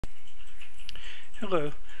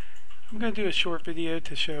Hello, I'm going to do a short video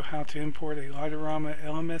to show how to import a LightORama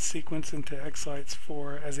LMS sequence into Xlights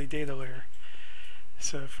 4 as a data layer.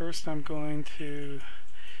 So first I'm going to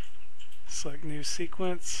select new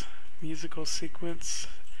sequence, musical sequence,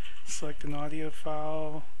 select an audio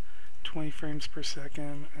file, 20 frames per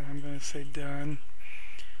second, and I'm going to say done.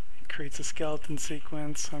 It creates a skeleton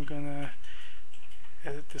sequence. I'm going to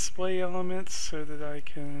edit display elements so that I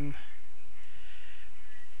can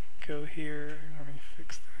go here, let me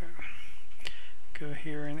fix that, go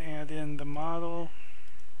here and add in the model.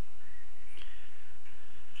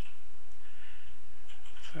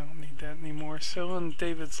 So I don't need that anymore. So in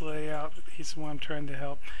David's layout, he's the one I'm trying to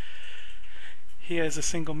help. He has a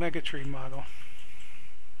single megatree model.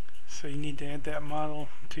 So you need to add that model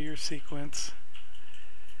to your sequence.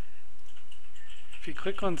 If you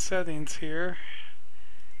click on settings here,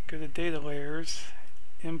 go to data layers,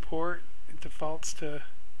 import, it defaults to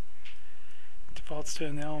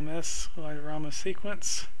an LMS LightORama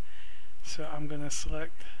sequence. So I'm going to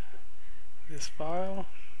select this file.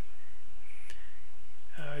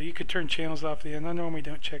 You could turn channels off at the end. I normally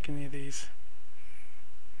don't check any of these,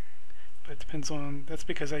 but it depends on, that's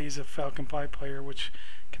because I use a file compile player which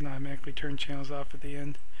can automatically turn channels off at the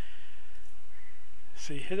end.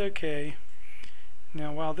 So you hit OK.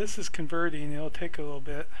 Now while this is converting, it'll take a little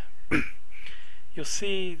bit. You'll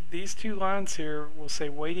see these two lines here will say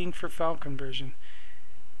waiting for file conversion.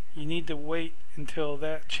 You need to wait until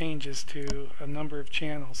that changes to a number of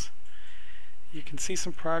channels. You can see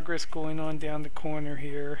some progress going on down the corner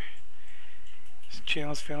here.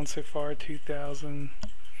 Channels found so far 2,000.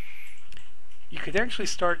 You could actually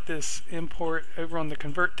start this import over on the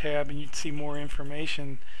convert tab and you'd see more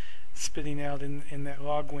information spitting out in that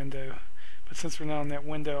log window. But since we're not in that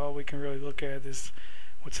window, all we can really look at is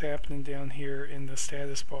what's happening down here in the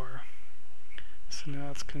status bar. So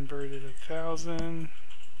now it's converted 1,000.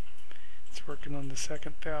 It's working on the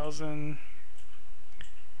second 1,000.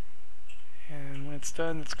 And when it's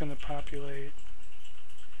done, it's going to populate,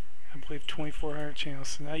 I believe, 2,400 channels.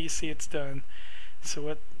 So now you see it's done. So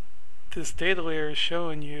what this data layer is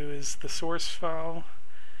showing you is the source file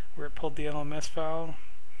where it pulled the LMS file.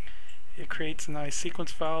 It creates a nice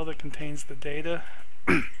sequence file that contains the data.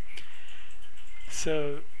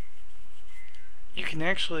 So you can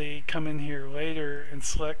actually come in here later and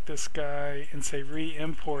select this guy and say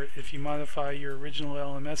re-import if you modify your original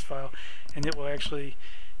LMS file, and it will actually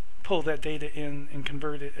pull that data in and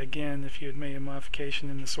convert it again if you had made a modification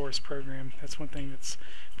in the source program. That's one thing that's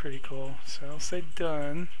pretty cool. So I'll say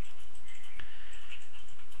done.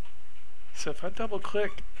 So if I double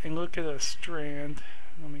click and look at a strand,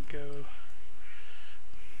 let me go.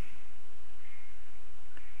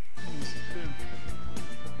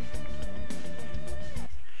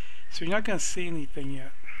 So you're not going to see anything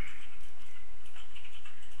yet.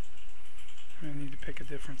 I need to pick a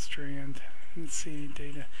different strand. I didn't see any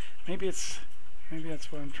data. Maybe that's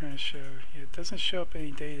what I'm trying to show. Yeah, it doesn't show up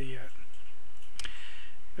any data yet.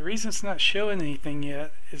 The reason it's not showing anything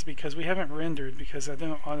yet is because we haven't rendered, because I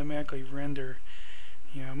don't automatically render.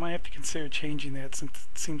 You know, I might have to consider changing that since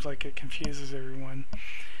it seems like it confuses everyone.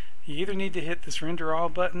 You either need to hit this render all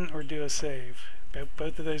button or do a save.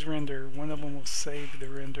 Both of those render. One of them will save the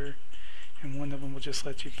render and one of them will just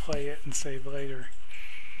let you play it and save later.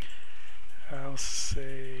 I'll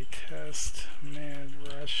say test Mad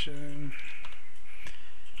Russian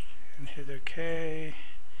and hit OK.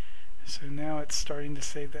 So now it's starting to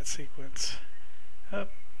save that sequence. Oh,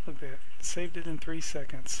 look at that. It saved it in 3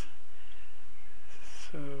 seconds.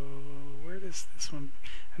 So where does this one?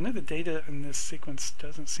 I know the data in this sequence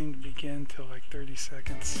doesn't seem to begin until like 30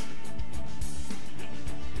 seconds.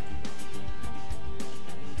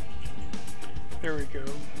 There we go.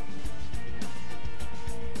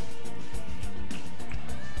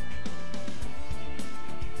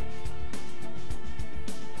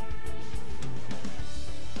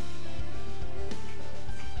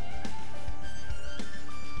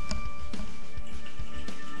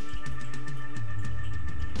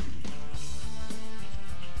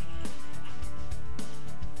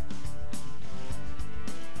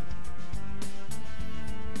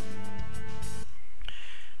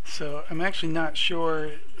 So I'm actually not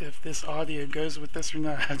sure if this audio goes with this or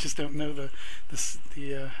not. I just don't know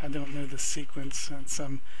I don't know the sequence since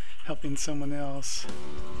I'm helping someone else.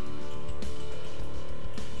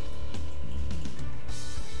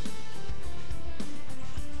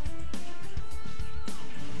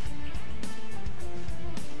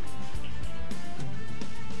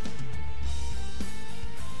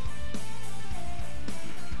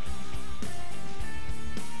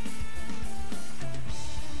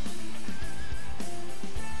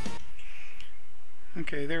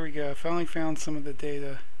 Okay, there we go. I finally found some of the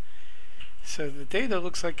data. So the data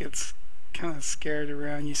looks like it's kind of scattered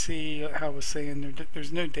around. You see how I was saying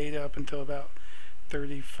there's no data up until about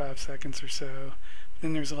 35 seconds or so.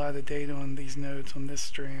 Then there's a lot of data on these nodes on this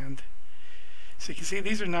strand. So you can see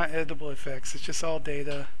these are not editable effects. It's just all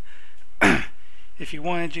data. If you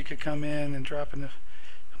wanted, you could come in and drop an,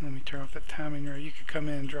 let me turn off that timing row. You could come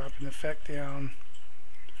in and drop an effect down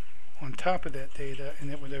on top of that data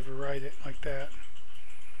and it would overwrite it like that.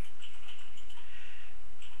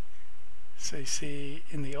 So you see,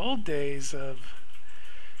 in the old days of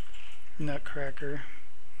Nutcracker,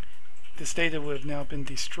 this data would have now been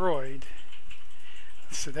destroyed.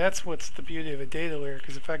 So that's what's the beauty of a data layer,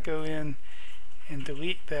 because if I go in and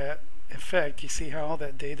delete that effect, you see how all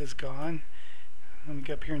that data is gone. Let me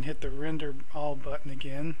go up here and hit the render all button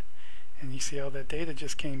again, and you see all that data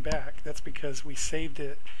just came back. That's because we saved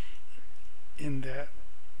it in that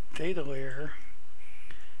data layer.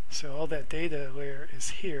 So all that data layer is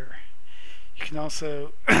here. You can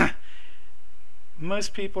also,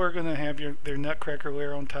 most people are going to have their Nutcracker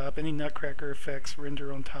layer on top. Any Nutcracker effects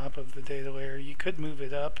render on top of the data layer. You could move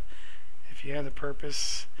it up if you had a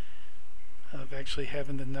purpose of actually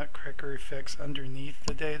having the Nutcracker effects underneath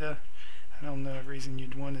the data. I don't know a reason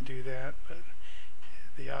you'd want to do that, but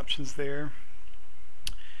the option's there.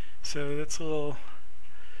 So that's a little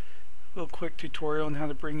quick tutorial on how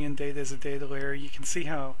to bring in data as a data layer. You can see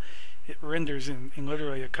how it renders in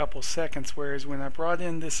literally a couple seconds, whereas when I brought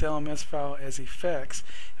in this LMS file as effects,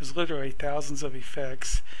 it was literally thousands of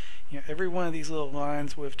effects. You know, every one of these little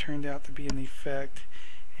lines would have turned out to be an effect,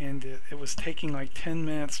 and it was taking like 10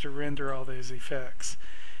 minutes to render all those effects.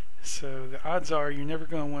 So the odds are you're never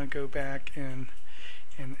going to want to go back and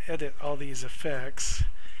edit all these effects.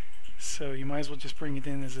 So you might as well just bring it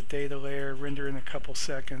in as a data layer, render in a couple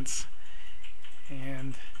seconds.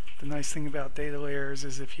 And the nice thing about data layers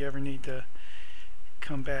is if you ever need to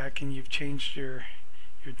come back and you've changed your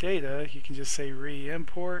data, you can just say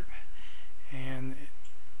re-import, and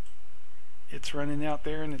it's running out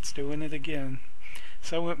there and it's doing it again.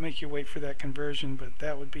 So I won't make you wait for that conversion, but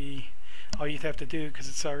that would be all you'd have to do, because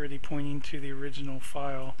it's already pointing to the original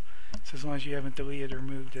file. So as long as you haven't deleted or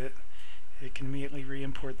moved it, it can immediately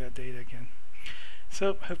re-import that data again.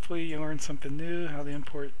 So hopefully you learned something new, how to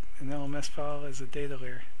import an LMS file as a data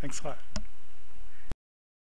layer. Thanks a lot.